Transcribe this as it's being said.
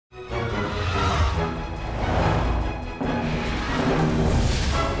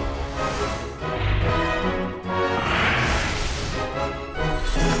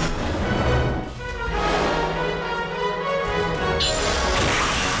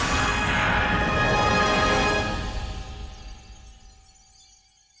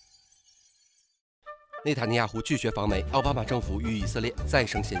内塔尼亚胡拒绝访美，奥巴马政府与以色列再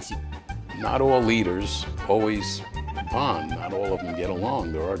生嫌隙。Not all leaders always bond. Not all of them get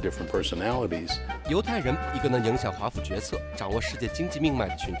along. There are different personalities. 犹太人，一个能影响华府决策、掌握世界经济命脉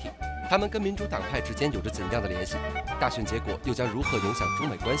的群体，他们跟民主党派之间有着怎样的联系？大选结果又将如何影响中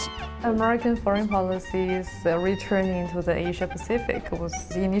美关系 ？American foreign policy's returning to the Asia Pacific was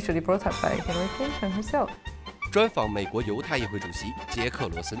initially brought up by Hillary Clinton herself. 专访美国犹太议会主席杰克·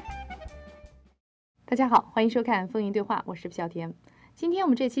罗森。大家好，欢迎收看《风云对话》，我是晓田。今天我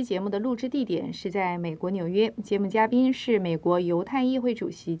们这期节目的录制地点是在美国纽约，节目嘉宾是美国犹太议会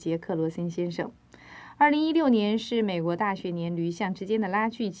主席杰克·罗森先生。2016年是美国大选年，驴象之间的拉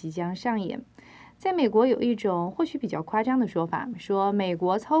锯即将上演。在美国有一种或许比较夸张的说法，说美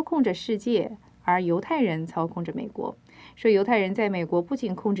国操控着世界，而犹太人操控着美国。说犹太人在美国不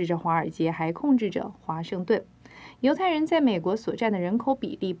仅控制着华尔街，还控制着华盛顿。犹太人在美国所占的人口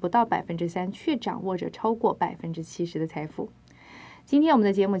比例不到3%，却掌握着超过70%的财富。今天我们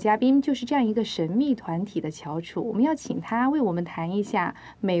的节目嘉宾就是这样一个神秘团体的翘楚，我们要请他为我们谈一下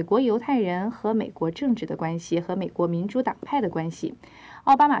美国犹太人和美国政治的关系，和美国民主党派的关系，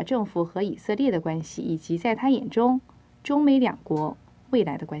奥巴马政府和以色列的关系，以及在他眼中中美两国未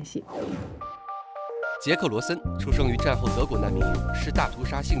来的关系。杰克·罗森出生于战后德国难民营，是大屠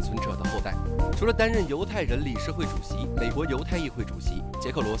杀幸存者的后代。除了担任犹太人理事会主席、美国犹太议会主席，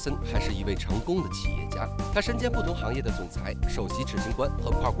杰克·罗森还是一位成功的企业家。他身兼不同行业的总裁、首席执行官和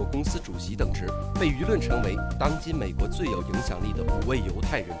跨国公司主席等职，被舆论称为当今美国最有影响力的5位犹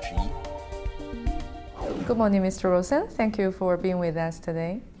太人之一。Good morning, Mr. Rosen. Thank you for being with us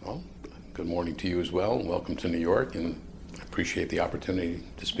today. Well, good morning to you as well. Welcome to New York, and I appreciate the opportunity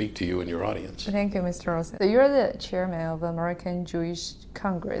to speak to you and your audience. Thank you, Mr. Rosen. So you're the chairman of the American Jewish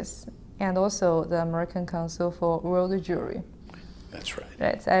Congress and also the American Council for World Jewry. That's right.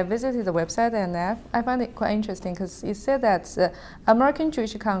 Right. I visited the website and I found it quite interesting because it said that the American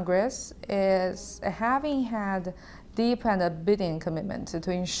Jewish Congress is having had deep and abiding commitment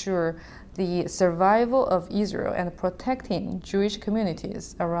to ensure the survival of Israel and protecting Jewish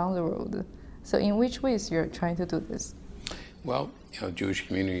communities around the world. So in which ways you're trying to do this? Well, Jewish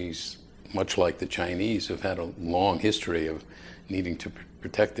communities, much like the Chinese, have had a long history of needing to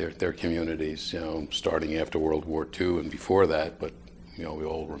protect their communities, starting after World War II and before that. But, we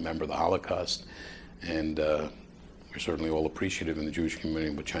all remember the Holocaust, and we're certainly all appreciative in the Jewish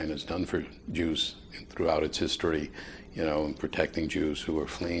community what China has done for Jews throughout its history, in protecting Jews who are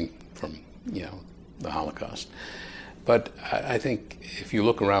fleeing from, the Holocaust. But I think if you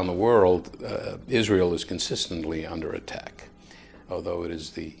look around the world, Israel is consistently under attack. Although it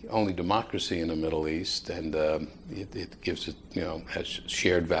is the only democracy in the Middle East, and it gives it, has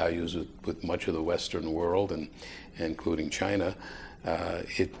shared values with much of the Western world, and including China,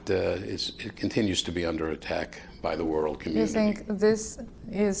 it continues to be under attack by the world community. You think this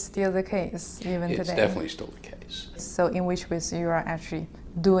is still the case even today? It's definitely still the case. So in which ways you are actually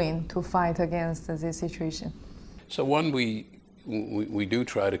doing to fight against this situation? So one, we do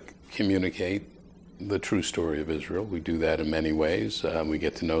try to communicate the true story of Israel. We do that in many ways. We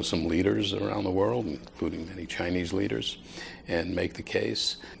get to know some leaders around the world, including many Chinese leaders, and make the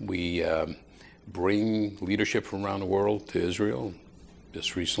case. We bring leadership from around the world to Israel.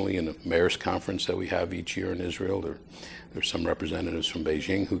 Just recently in the mayor's conference that we have each year in Israel, there's some representatives from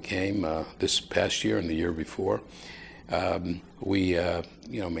Beijing who came this past year and the year before. We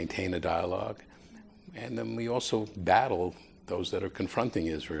maintain a dialogue, and then we also battle those that are confronting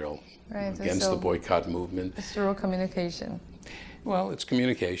Israel against the boycott movement. It's through communication. Well, it's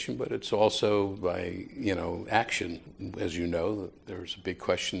communication, but it's also by, action. As you know, there's a big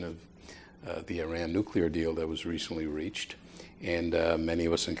question of the Iran nuclear deal that was recently reached, and many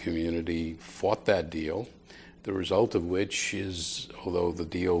of us in the community fought that deal, the result of which is, although the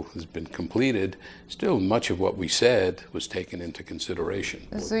deal has been completed, still much of what we said was taken into consideration.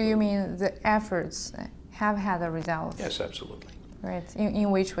 So you mean the efforts have had a result? Yes, absolutely. Right.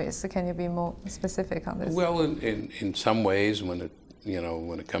 In which ways? Can you be more specific on this? Well, in some ways, when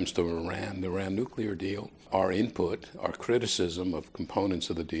it comes to Iran, the Iran nuclear deal, our input, our criticism of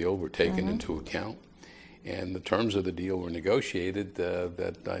components of the deal were taken into account, and the terms of the deal were negotiated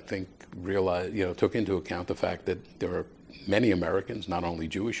that I think took into account the fact that there are many Americans, not only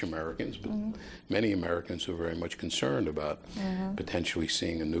Jewish Americans, but many Americans who are very much concerned about potentially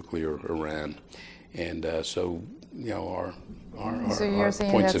seeing a nuclear Iran. And so, our so you're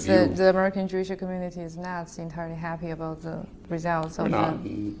saying points that of view. The American Jewish community is not entirely happy about the results of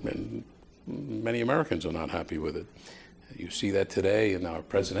Many Americans are not happy with it. You see that today in our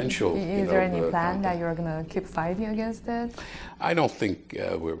presidential. Is there any plan that you're going to keep fighting against it? I don't think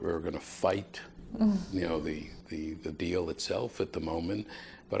we're going to fight you know, the deal itself at the moment.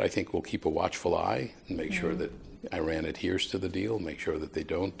 But I think we'll keep a watchful eye and make sure that Iran adheres to the deal, make sure that they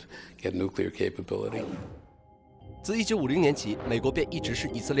don't get nuclear capability. 自1950年起，美国便一直是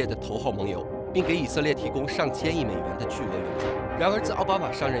以色列的头号盟友，并给以色列提供上千亿美元的巨额援助。然而，自奥巴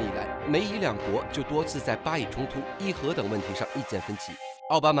马上任以来，美以两国就多次在巴以冲突、伊核等问题上意见分歧。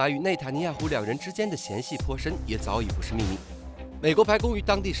奥巴马与内塔尼亚胡两人之间的嫌隙颇深，也早已不是秘密。美国白宫于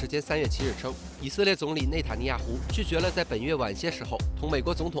当地时间3月7日称，以色列总理内塔尼亚胡拒绝了在本月晚些时候同美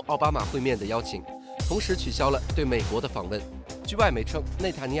国总统奥巴马会面的邀请，同时取消了对美国的访问。据外媒称，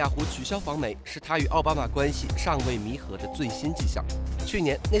内塔尼亚胡取消访美是他与奥巴马关系尚未弥合的最新迹象。去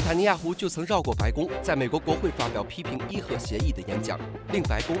年，内塔尼亚胡就曾绕过白宫，在美国国会发表批评伊核协议的演讲，令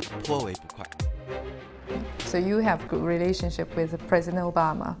白宫颇为不快。So you have good relationship with President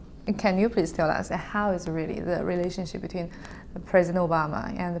Obama. Can you please tell us how is really the relationship between President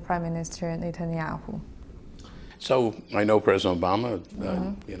Obama and the Prime Minister Netanyahu? So I know President Obama.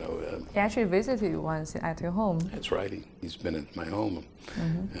 You know, He actually visited you once at your home. that's right. He's been at my home.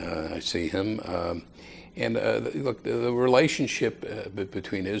 I see him. And look, the relationship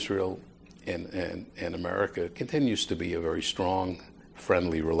between Israel and America continues to be a very strong,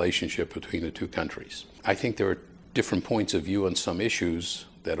 friendly relationship between the two countries. I think there are different points of view on some issues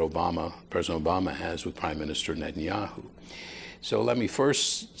that President Obama has with Prime Minister Netanyahu. So let me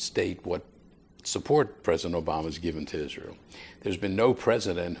first state what support President Obama has given to Israel. There's been no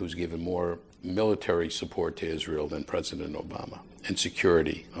president who's given more military support to Israel than President Obama, and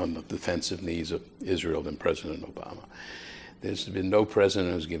security on the defensive needs of Israel than President Obama. There's been no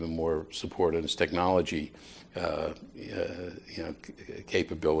president who's given more support on his technology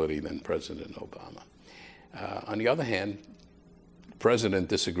capability than President Obama. On the other hand, the president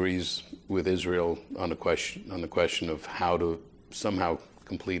disagrees with Israel on the question of how to somehow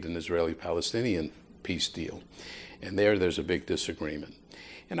complete an Israeli-Palestinian peace deal, and there's a big disagreement.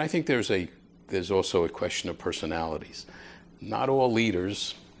 And I think there's also a question of personalities. Not all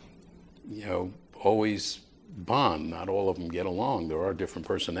leaders, always bond. Not all of them get along. There are different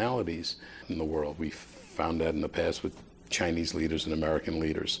personalities in the world. We've found that in the past with Chinese leaders and American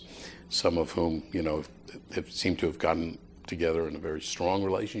leaders, some of whom, have seemed to have gotten together in a very strong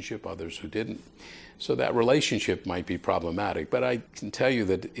relationship, others who didn't. So that relationship might be problematic, but I can tell you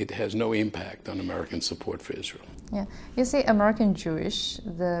that it has no impact on American support for Israel. Yeah, you see, American Jewish,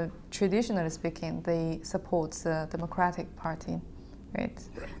 traditionally speaking, they support the Democratic Party, right?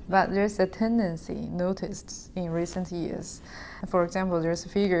 But there's a tendency noticed in recent years. For example, there's a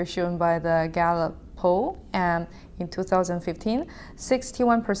figure shown by the Gallup poll, and in 2015,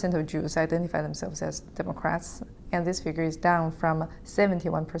 61% of Jews identify themselves as Democrats, and this figure is down from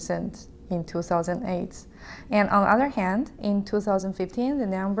 71% in 2008. And on the other hand, in 2015, the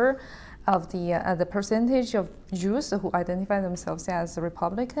number of the percentage of Jews who identify themselves as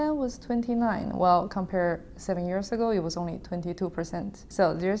Republican was 29. Well, compared 7 years ago, it was only 22%.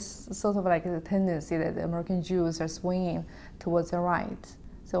 So there's sort of like a tendency that the American Jews are swinging towards the right.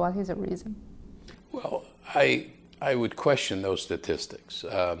 So what is the reason? Well, I would question those statistics.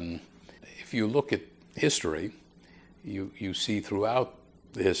 If you look at history, you see throughout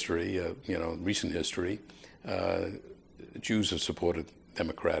the history, recent history, Jews have supported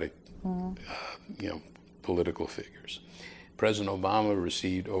Democratic, political figures. President Obama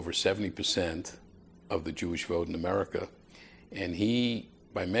received over 70% of the Jewish vote in America, and he,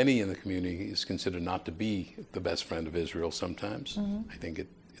 by many in the community, is considered not to be the best friend of Israel sometimes. I think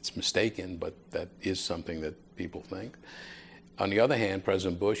it's mistaken, but that is something that people think. On the other hand,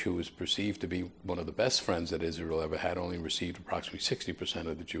 President Bush, who was perceived to be one of the best friends that Israel ever had, only received approximately 60%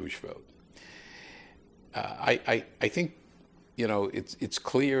 of the Jewish vote. I think, it's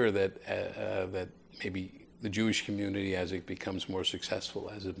clear that maybe the Jewish community, as it becomes more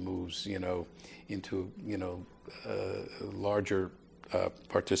successful, as it moves, into larger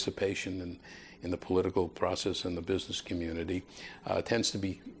participation in the political process and the business community, tends to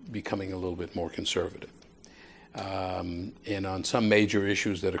be becoming a little bit more conservative. And on some major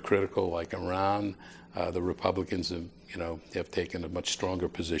issues that are critical, like Iran, the Republicans have taken a much stronger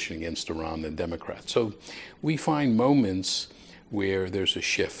position against Iran than Democrats. So we find moments where there's a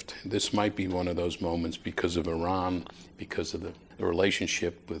shift. This might be one of those moments because of Iran, because of the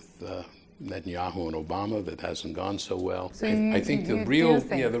relationship with Netanyahu and Obama that hasn't gone so well. So I think the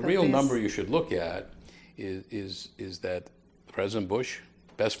real number you should look at is that President Bush,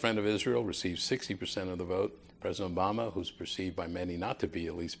 best friend of Israel, receives 60% of the vote. President Obama, who's perceived by many not to be,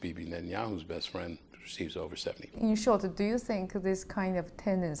 at least Bibi Netanyahu's best friend, receives over 70%. In short, do you think this kind of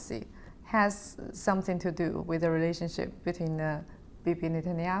tendency has something to do with the relationship between Bibi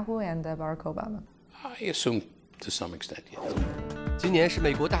Netanyahu and Barack Obama? I assume to some extent, yes. 今年是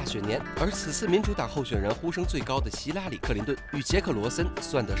美国大选年，而此次民主党候选人呼声最高的希拉里·克林顿与杰克·罗森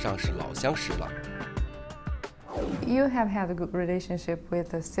算得上是老相识了。You have had a good relationship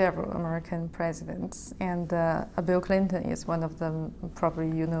with several American presidents, and Bill Clinton is one of them. Probably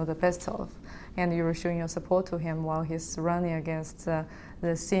you know the best of, and you were showing your support to him while he's running against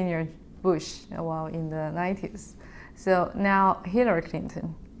the senior Bush while in the 90s. So now Hillary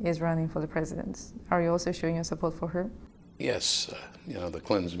Clinton is running for the president. Are you also showing your support for her? Yes, the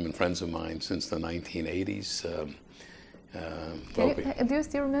Clintons have been friends of mine since the 1980s. Do you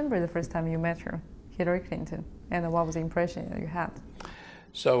still remember the first time you met her, Hillary Clinton, and what was the impression that you had?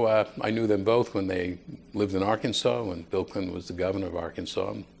 So I knew them both when they lived in Arkansas, when Bill Clinton was the governor of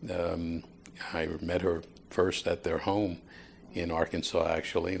Arkansas. I met her first at their home in Arkansas,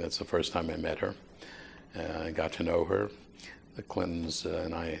 actually. That's the first time I met her. I got to know her. The Clintons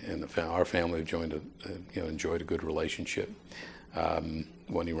and I and our family enjoyed a good relationship.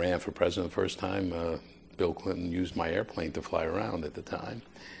 When he ran for president the first time, Bill Clinton used my airplane to fly around at the time,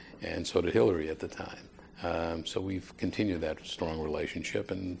 and so did Hillary at the time. So we've continued that strong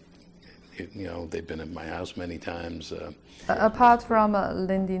relationship, and they've been at my house many times. Apart from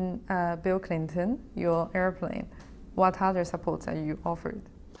lending Bill Clinton your airplane, what other supports are you offered?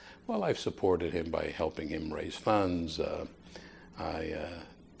 Well, I've supported him by helping him raise funds. I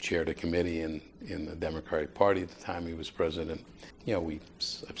chaired a committee in the Democratic Party at the time he was president.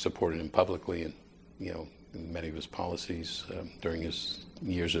 I've supported him publicly and, in many of his policies during his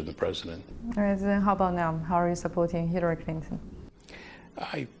years as the president. All right, then how about now? How are you supporting Hillary Clinton?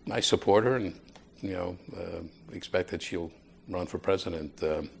 I support her and, expect that she'll run for president.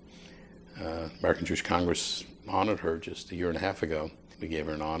 American Jewish Congress honored her just a year and a half ago. We gave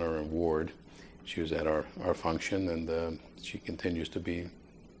her an honor award. She was at our function, and she continues to be,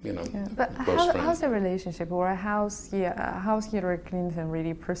 But close friend. How's the relationship, or how's Hillary Clinton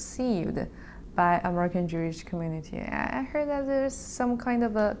really perceived by American Jewish community? I heard that there's some kind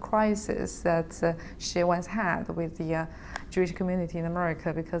of a crisis that she once had with the Jewish community in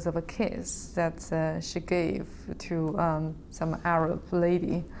America because of a kiss that she gave to some Arab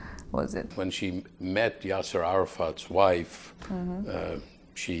lady. Was it? When she met Yasser Arafat's wife,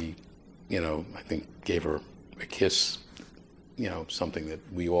 she, I think gave her a kiss, something that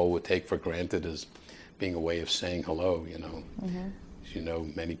we all would take for granted as being a way of saying hello,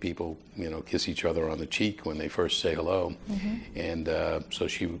 many people, kiss each other on the cheek when they first say hello. And so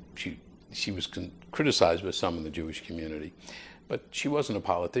she was criticized by some in the Jewish community. But she wasn't a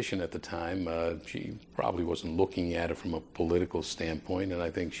politician at the time. She probably wasn't looking at it from a political standpoint, and I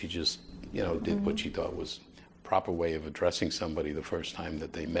think she just, did what she thought was a proper way of addressing somebody the first time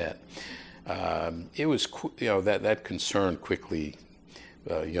that they met. It was, that concern quickly,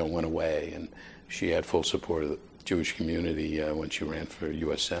 went away, and she had full support of the Jewish community when she ran for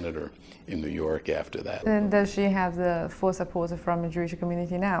U.S. Senator in New York after that. And does she have the full support from the Jewish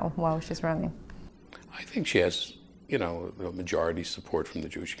community now while she's running? I think she has, a majority support from the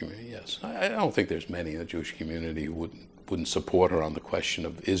Jewish community, yes. I don't think there's many in the Jewish community who wouldn't support her on the question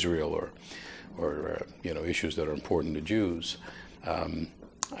of Israel or issues that are important to Jews.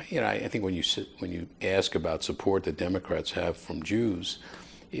 I think when you ask about support that Democrats have from Jews,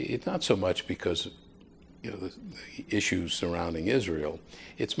 it's not so much because the issues surrounding Israel.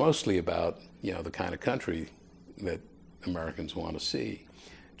 It's mostly about the kind of country that Americans want to see.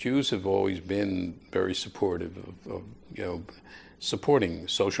 Jews have always been very supportive of supporting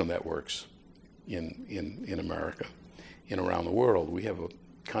social networks in America and around the world. We have a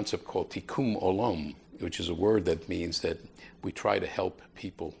concept called tikkun olam, which is a word that means that we try to help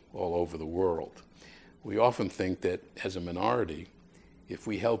people all over the world. We often think that as a minority, if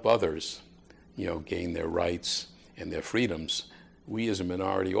we help others, gain their rights and their freedoms, we as a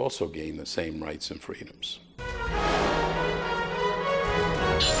minority also gain the same rights and freedoms.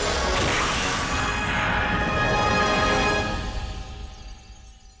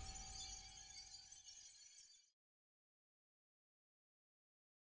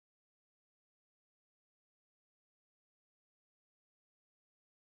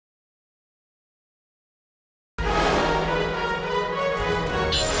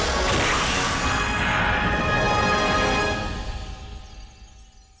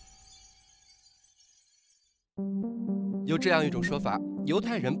 有这样一种说法，犹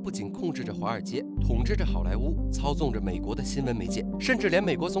太人不仅控制着华尔街，统治着好莱坞，操纵着美国的新闻媒介，甚至连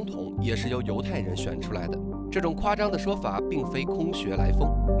美国总统也是由犹太人选出来的。这种夸张的说法并非空穴来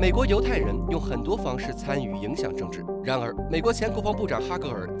风。美国犹太人用很多方式参与影响政治。然而，美国前国防部长哈格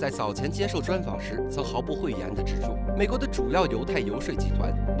尔在早前接受专访时，曾毫不讳言地指出，美国的主要犹太游说集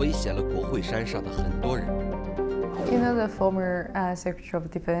团威胁了国会山上的很多人。You know, the former Secretary of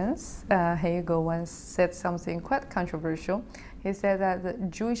Defense, Hagel, once said something quite controversial. He said that the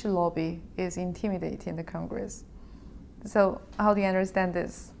Jewish lobby is intimidating the Congress. So, how do you understand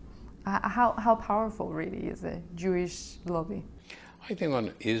this? How powerful really is the Jewish lobby? I think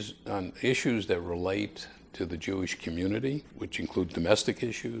on issues that relate to the Jewish community, which include domestic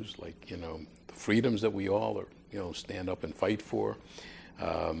issues like, the freedoms that we all stand up and fight for,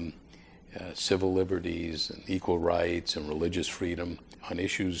 civil liberties and equal rights and religious freedom, on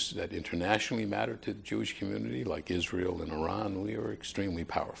issues that internationally matter to the Jewish community like Israel and Iran, we are extremely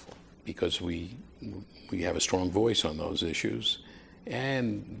powerful because we have a strong voice on those issues,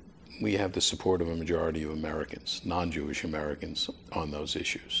 and we have the support of a majority of Americans, non-Jewish Americans, on those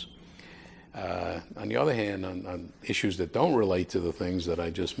issues. On the other hand, on issues that don't relate to the things that I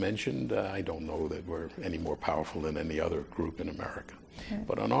just mentioned, I don't know that we're any more powerful than any other group in America. Okay.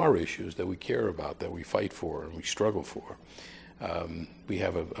 But on our issues that we care about, that we fight for and we struggle for, we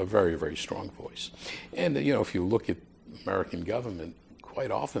have a very, very strong voice. And, if you look at American government,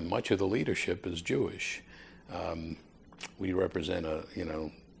 quite often much of the leadership is Jewish. We represent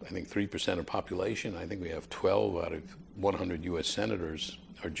I think 3% of population. I think we have 12 out of 100 U.S. senators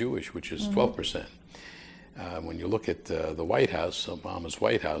are Jewish, which is 12%. When you look at the White House, Obama's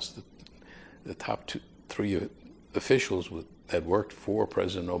White House, the top three officials that worked for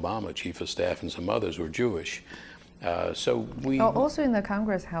President Obama, Chief of Staff and some others, were Jewish. So we also in the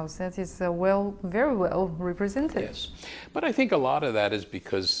Congress House, that is very well represented. Yes, but I think a lot of that is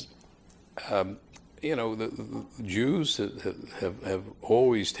because the Jews have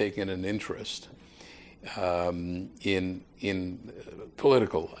always taken an interest in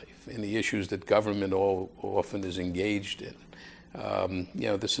political life, in the issues that government often is engaged in.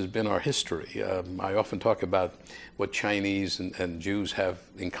 This has been our history. I often talk about what Chinese and Jews have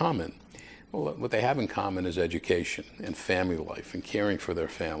in common. Well, what they have in common is education and family life and caring for their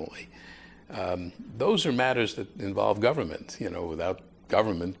family. Those are matters that involve government. Without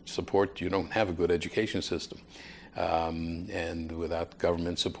government support, you don't have a good education system. And without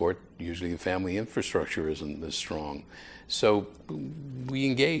government support, usually the family infrastructure isn't as strong. So we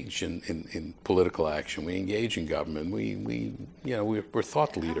engage in political action. We engage in government. We're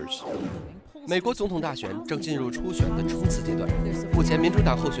thought leaders. 美国总统大选正进入初选的冲刺阶段，目前民主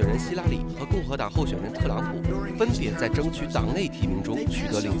党候选人希拉里和共和党候选人特朗普分别在争取党内提名中取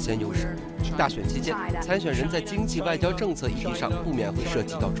得领先优势。大选期间，参选人在经济、外交政策议题上不免会涉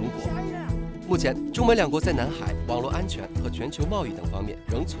及到中国。目前，中美两国在南海、网络安全和全球贸易等方面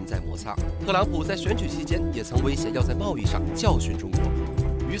仍存在摩擦。特朗普在选举期间也曾威胁要在贸易上教训中国。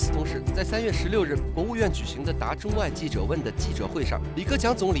与此同时，在3月16日国务院举行的答中外记者问的记者会上，李克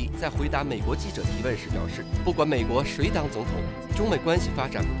强总理在回答美国记者提问时表示，不管美国谁当总统，中美关系发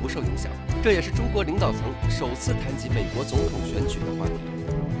展不受影响。这也是中国领导层首次谈及美国总统选举的话题。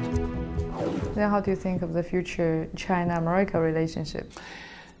Then how do you think of the future China-America relationship?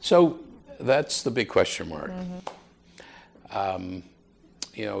 So that's the big question mark.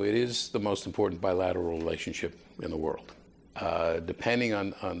 It is the most important bilateral relationship in the world. Depending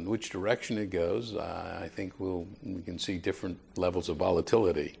on which direction it goes, I think we can see different levels of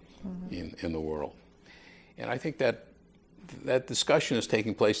volatility in the world. And I think that discussion is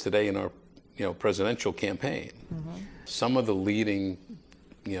taking place today in our presidential campaign. Some of the leading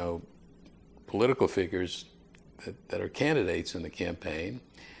political figures that are candidates in the campaign,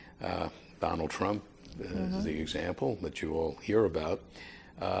 Donald Trump is the example that you all hear about,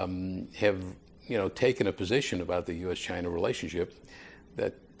 have taken a position about the U.S.-China relationship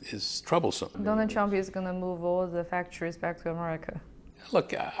that is troublesome. Donald Trump is going to move all the factories back to America.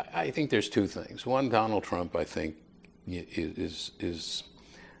 Look, I think there's two things. One, Donald Trump, I think, is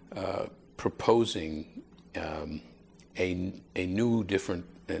proposing a new, different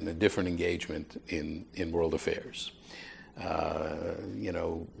engagement in world affairs.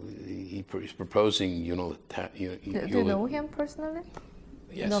 He's proposing Do you know him personally?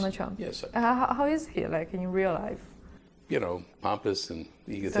 Yes. Donald Trump? Yes. How is he like in real life? Pompous and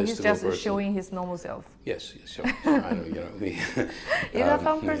egotistical. So he's just person. showing his normal self. Yes, so I know, He's a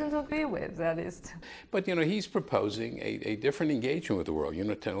fun person to be with, at least. But he's proposing a different engagement with the world,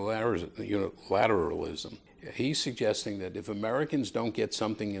 unilateralism. He's suggesting that if Americans don't get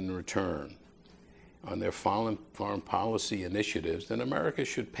something in return on their foreign policy initiatives, then America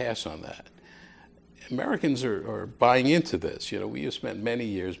should pass on that. Americans are buying into this. We have spent many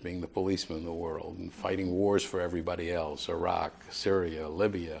years being the policemen in the world and fighting wars for everybody else, Iraq, Syria,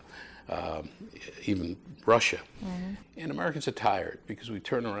 Libya, even Russia. And Americans are tired because we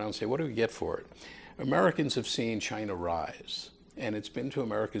turn around and say, what do we get for it? Americans have seen China rise, and it's been to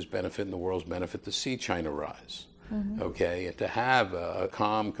America's benefit and the world's benefit to see China rise, okay, and to have a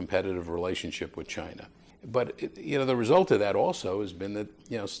calm, competitive relationship with China. But the result of that also has been that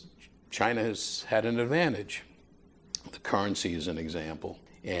China has had an advantage. The currency is an example,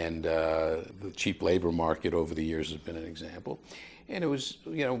 and the cheap labor market over the years has been an example. And it was,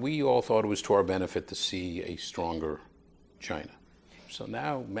 we all thought it was to our benefit to see a stronger China. So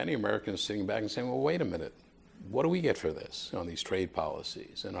now many Americans are sitting back and saying, well, wait a minute, what do we get for this on these trade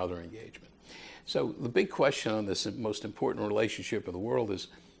policies and other engagement? So the big question on this most important relationship of the world is,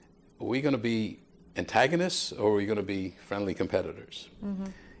 are we going to be antagonists or are we going to be friendly competitors?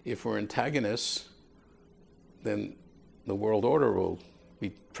 If we're antagonists, then the world order will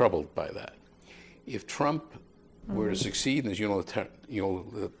be troubled by that. If Trump were to succeed in his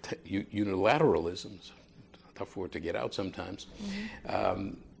unilateralism, tough word to get out sometimes,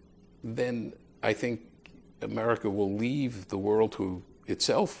 then I think America will leave the world to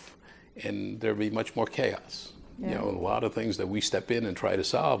itself, and there'll be much more chaos. A lot of things that we step in and try to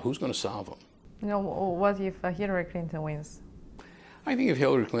solve, who's going to solve them? What if Hillary Clinton wins? I think if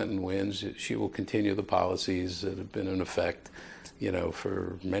Hillary Clinton wins, she will continue the policies that have been in effect,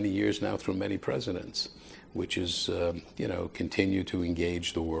 for many years now through many presidents, which is, continue to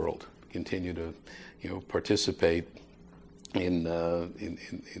engage the world, continue to, participate in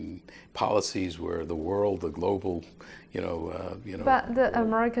policies where the world, the global, But the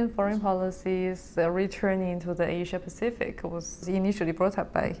American foreign policies returning to the Asia Pacific was initially brought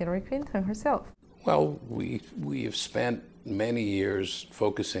up by Hillary Clinton herself. Well, we have spent many years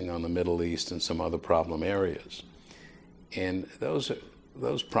focusing on the Middle East and some other problem areas, and those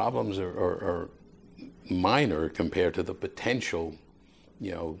problems are minor compared to the potential,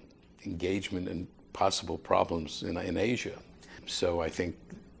 engagement and possible problems in Asia. So I think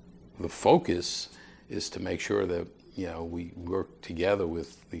the focus is to make sure that we work together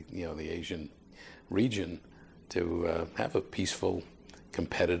with the Asian region to have a peaceful,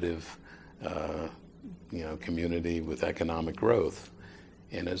 competitive, community with economic growth.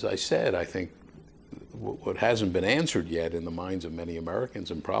 And as I said, I think what hasn't been answered yet in the minds of many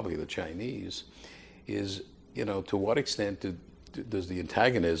Americans and probably the Chinese is, to what extent does the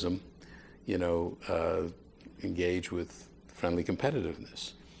antagonism, engage with friendly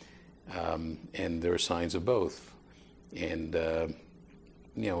competitiveness? And there are signs of both. And,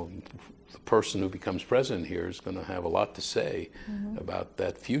 the person who becomes president here is going to have a lot to say about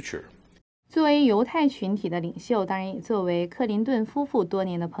that future. 作为犹太群体的领袖，当然也作为克林顿夫妇多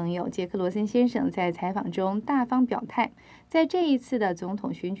年的朋友，杰克罗森先生在采访中大方表态，在这一次的总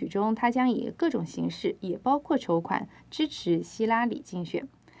统选举中，他将以各种形式，也包括筹款，支持希拉里竞选。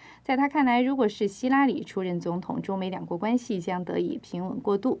在他看来，如果是希拉里出任总统，中美两国关系将得以平稳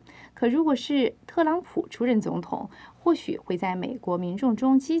过渡；可如果是特朗普出任总统，或许会在美国民众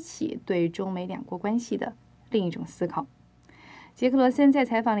中激起对中美两国关系的另一种思考。杰克罗森在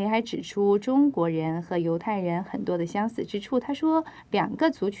采访里还指出，中国人和犹太人很多的相似之处。他说，两个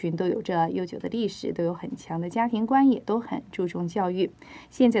族群都有着悠久的历史，都有很强的家庭观，也都很注重教育。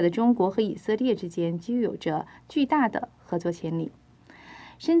现在的中国和以色列之间就有着巨大的合作潜力。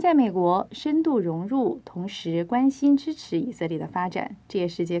身在美国，深度融入，同时关心支持以色列的发展，这也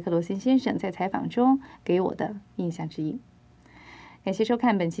是杰克罗森先生在采访中给我的印象之一。感谢收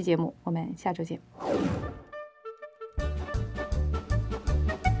看本期节目，我们下周见。